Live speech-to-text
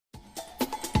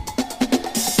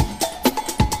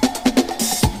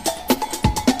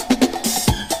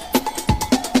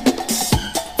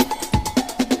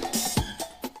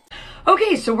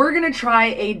so we're gonna try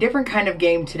a different kind of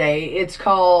game today. It's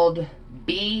called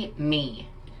Be Me.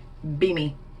 Be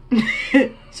Me.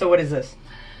 So what is this?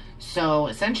 So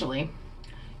essentially,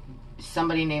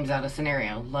 somebody names out a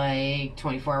scenario like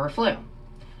 24-hour flu.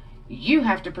 You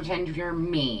have to pretend you're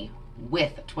me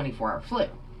with 24-hour flu.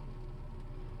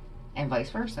 And vice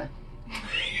versa.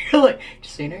 You're like,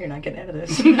 just so you know, you're not getting out of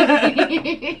this.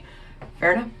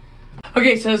 Fair enough.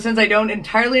 Okay, so since I don't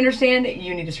entirely understand,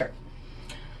 you need to start.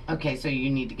 Okay, so you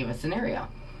need to give a scenario.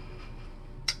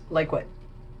 Like what?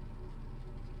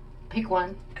 Pick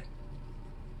one.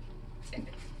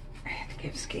 I have to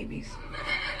give scabies.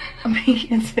 I'm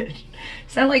making it.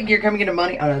 It's not like you're coming into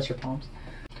money. Oh, that's your palms.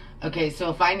 Okay, so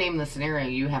if I name the scenario,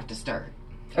 you have to start.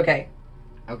 Okay.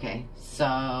 Okay,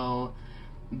 so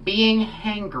being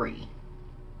hangry.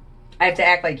 I have to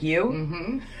act like you?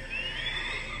 Mm-hmm.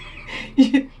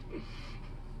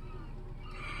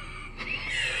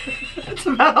 That's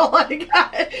about all I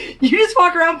got. You just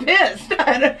walk around pissed.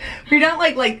 You're not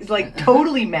like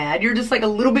totally mad. You're just like a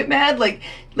little bit mad. Like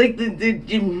like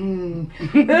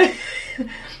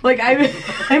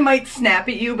I might snap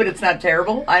at you, but it's not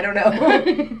terrible. I don't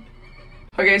know.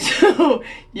 Okay, so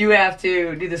you have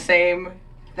to do the same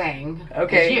thing.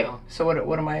 Okay. As you. So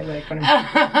what am I like when I'm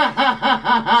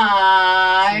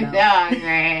I'm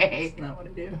hungry. That's not what I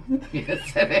do.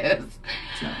 Yes, it is.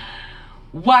 It's not.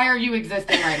 Why are you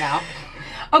existing right now?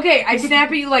 Okay, I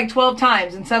snap at you like 12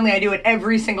 times and suddenly I do it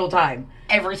every single time.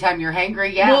 Every time you're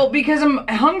hangry, yeah. Well, because I'm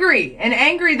hungry and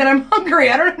angry that I'm hungry.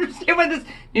 I don't understand what this...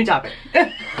 New topic.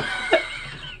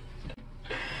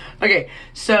 Okay,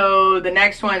 so the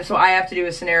next one, so I have to do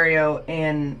a scenario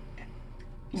and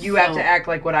you have to act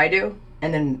like what I do?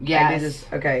 And then I do this.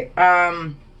 Okay.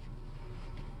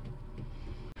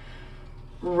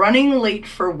 Running late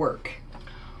for work.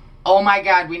 Oh my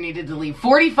God, we needed to leave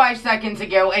 45 seconds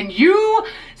ago and you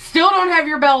still don't have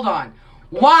your belt on.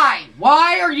 Why?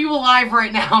 Why are you alive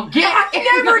right now?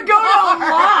 I never go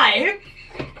alive.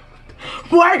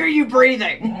 Why are you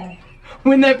breathing?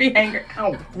 Wouldn't that be hangry?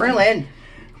 Oh, Berlin.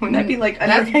 Wouldn't that be like...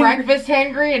 That's breakfast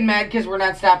hangry and mad because we're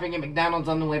not stopping at McDonald's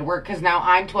on the way to work because now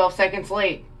I'm 12 seconds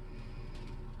late.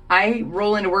 I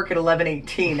roll into work at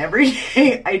 11:18 every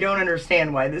day. I don't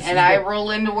understand why this is... And I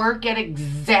roll into work at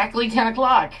exactly 10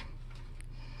 o'clock.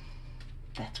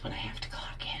 That's when I have to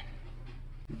clock in.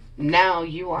 Now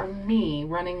you are me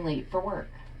running late for work.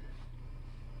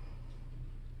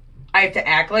 I have to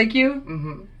act like you?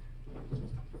 Mm-hmm.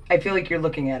 I feel like you're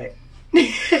looking at it.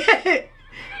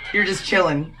 You're just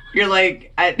chilling. You're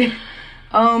like,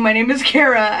 oh, my name is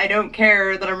Kara. I don't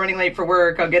care that I'm running late for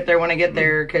work. I'll get there when I get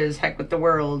there, because heck with the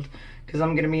world, because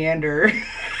I'm going to meander.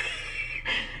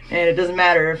 And it doesn't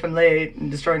matter if I'm late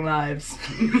and destroying lives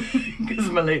because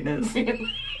of my lateness.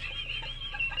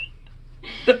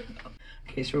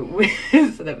 Okay, so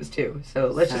that was 2. So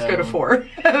let's just go to 4.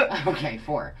 Okay,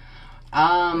 4.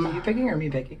 Are you picking or me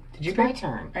picking? Did you pick? My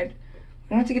turn. I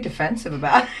don't have to get defensive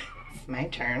about it. It's my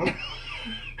turn.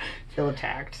 Feel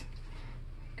attacked.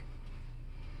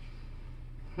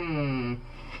 Letting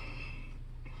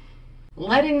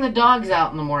the dogs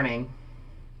out in the morning.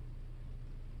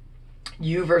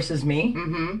 You versus me?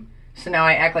 Mm-hmm. So now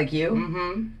I act like you?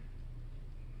 Mm-hmm.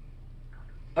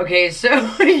 Okay, so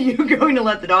you going to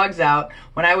let the dogs out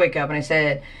when I wake up and I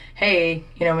said, hey,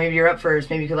 maybe you're up first.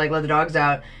 Maybe you could let the dogs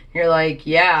out. And you're like,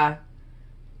 yeah,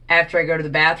 after I go to the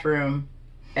bathroom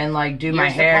and do my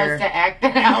hair. You're supposed to act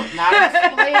it out, not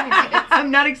explain it.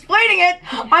 I'm not explaining it.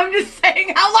 I'm just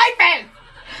saying how life is. I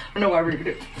don't know why we're doing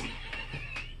it.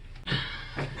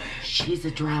 She's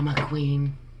a drama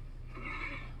queen.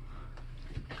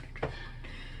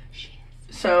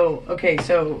 So, okay,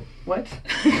 so what?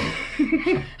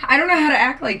 I don't know how to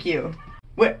act like you.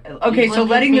 What? Okay, so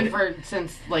letting the...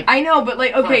 since, I know, but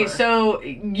okay, so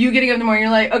you getting up in the morning,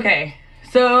 you're like, okay,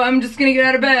 so I'm just gonna get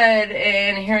out of bed,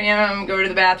 and here I am, go to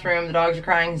the bathroom, the dogs are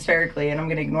crying hysterically, and I'm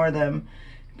gonna ignore them,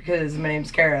 because my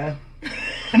name's Kara,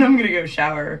 and I'm gonna go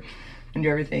shower, and do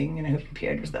everything, and I hope you pee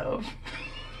on yourself.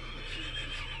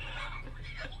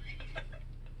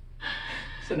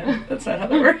 So no, that's not how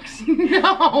that works.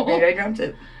 No! Maybe I dreamt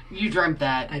it. You dreamt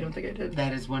that. I don't think I did.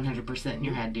 That is 100% in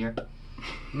your head, dear.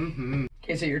 Mm-hmm.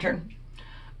 Okay, so your turn.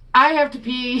 I have to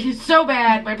pee so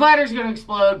bad, my bladder's gonna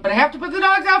explode, but I have to put the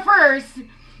dogs out first.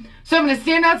 So I'm gonna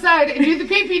stand outside and do the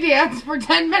pee-pee dance for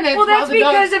 10 minutes. Well, that's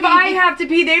because if I have to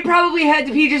pee, they probably had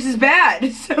to pee just as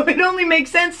bad. So it only makes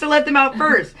sense to let them out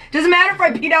first. Doesn't matter if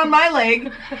I pee down my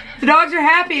leg. The dogs are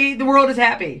happy, the world is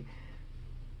happy.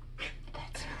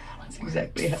 That's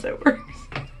exactly how that works.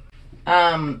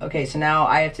 Okay, so now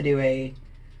I have to do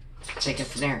take a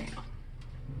scenario.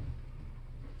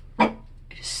 It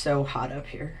is so hot up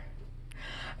here.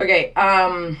 Okay,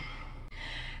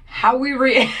 how we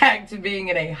react to being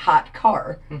in a hot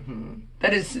car. Mm-hmm.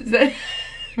 That is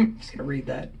I'm just gonna read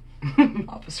that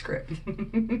off a script.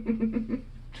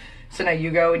 So now you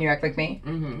go and you act like me.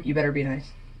 Mm-hmm. You better be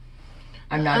nice.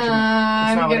 I'm not.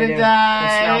 I'm gonna die.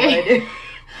 That's not what I do.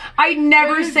 I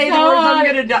never say the words "I'm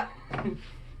gonna die."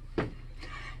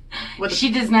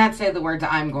 She does not say the words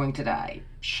 "I'm going to die."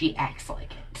 She acts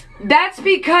like it. That's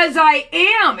because I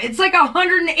am. It's like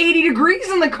 180 degrees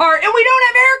in the car, and we don't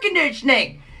have air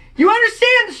conditioning. You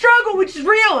understand the struggle, which is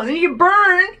real, and then you get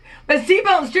burned by the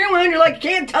seatbelt and steering wheel, and you're like, you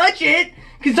can't touch it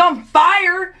because it's on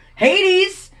fire.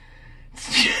 Hades.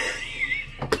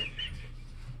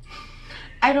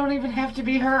 I don't even have to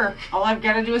be her. All I've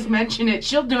got to do is mention it.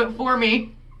 She'll do it for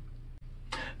me.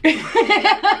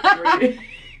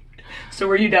 So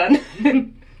were you done?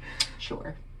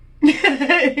 Sure.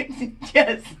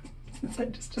 Yes. Since I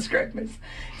just described myself.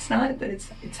 It's not that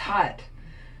it's hot.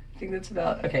 I think that's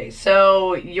about okay.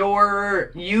 So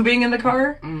you being in the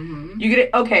car, you get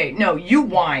it. Okay, no, you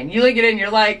whine. You like get in.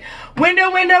 You're like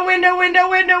window, window, window, window,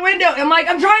 window, window. I'm like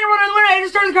I'm trying to run out the window. I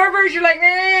just started the car first. You're like,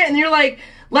 nah, and you're like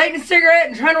lighting a cigarette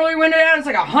and trying to roll your window down. It's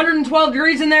like 112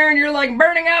 degrees in there, and you're like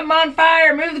burning up. I'm on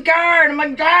fire. Move the car, and I'm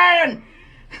like dying.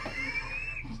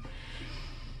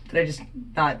 Did I just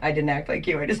not? I didn't act like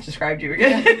you. I just described you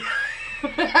again.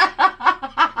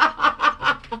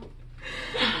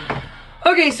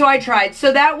 Okay, so I tried.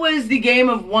 So that was the game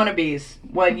of wannabes.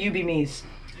 What, you be me's.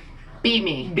 Be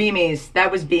me. Be me's.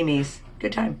 That was be me's.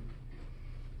 Good time.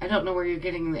 I don't know where you're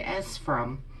getting the S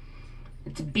from.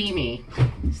 It's be me.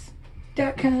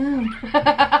 .com.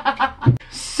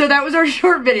 So that was our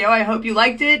short video. I hope you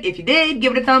liked it. If you did,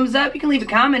 give it a thumbs up. You can leave a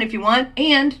comment if you want.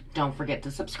 And don't forget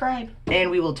to subscribe.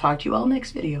 And we will talk to you all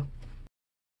next video.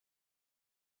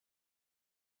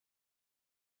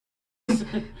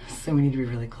 So we need to be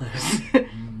really close.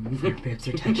 Our bibs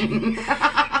are touching.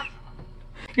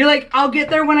 You're like, I'll get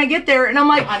there when I get there. And I'm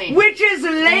like, honey, which is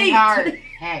late. Hard.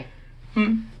 Hey.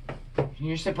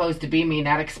 You're supposed to be me,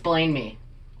 not explain me.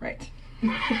 Right.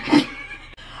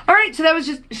 Alright, so that was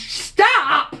just...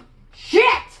 Stop!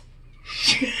 Shit!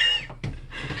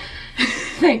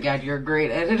 Thank God you're a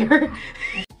great editor.